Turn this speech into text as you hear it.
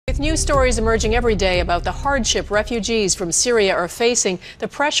New stories emerging every day about the hardship refugees from Syria are facing. The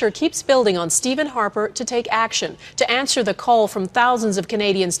pressure keeps building on Stephen Harper to take action, to answer the call from thousands of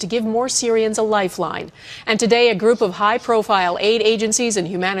Canadians to give more Syrians a lifeline. And today, a group of high-profile aid agencies and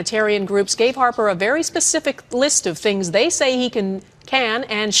humanitarian groups gave Harper a very specific list of things they say he can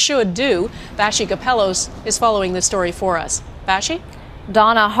and should do. Vashi Capellos is following this story for us. Vashi?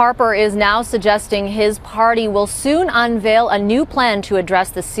 Donna, Harper is now suggesting his party will soon unveil a new plan to address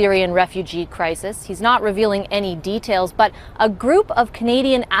the Syrian refugee crisis. He's not revealing any details, but a group of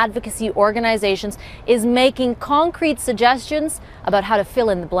Canadian advocacy organizations is making concrete suggestions about how to fill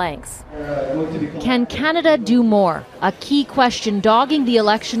in the blanks. Can Canada do more? A key question dogging the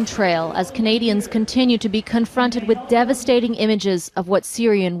election trail as Canadians continue to be confronted with devastating images of what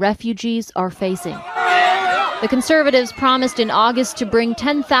Syrian refugees are facing. The Conservatives promised in August to bring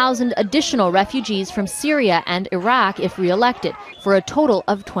 10,000 additional refugees from Syria and Iraq if re-elected, for a total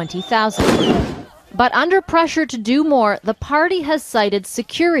of 20,000. But under pressure to do more, the party has cited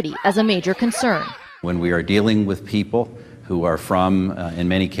security as a major concern. When we are dealing with people who are from, in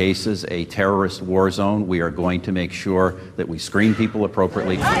many cases, a terrorist war zone, we are going to make sure that we screen people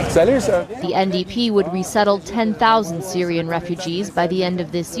appropriately. The NDP would resettle 10,000 Syrian refugees by the end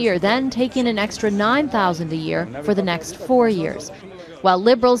of this year, then take in an extra 9,000 a year for the next 4 years. While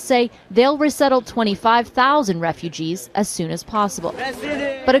Liberals say they'll resettle 25,000 refugees as soon as possible.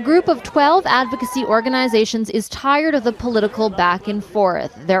 But a group of 12 advocacy organizations is tired of the political back and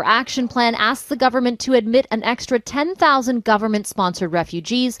forth. Their action plan asks the government to admit an extra 10,000 government-sponsored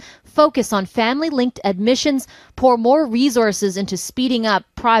refugees, focus on family-linked admissions, pour more resources into speeding up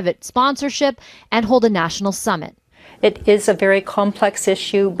private sponsorship, and hold a national summit. It is a very complex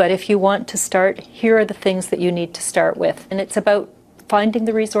issue, but if you want to start, here are the things that you need to start with. And it's about finding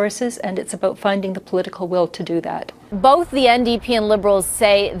the resources, and it's about finding the political will to do that. Both the NDP and Liberals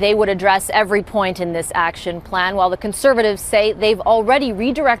say they would address every point in this action plan, while the Conservatives say they've already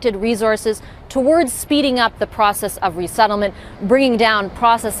redirected resources towards speeding up the process of resettlement, bringing down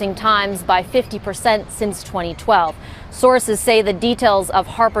processing times by 50% since 2012. Sources say the details of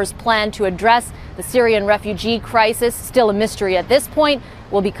Harper's plan to address the Syrian refugee crisis, still a mystery at this point,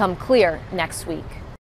 will become clear next week.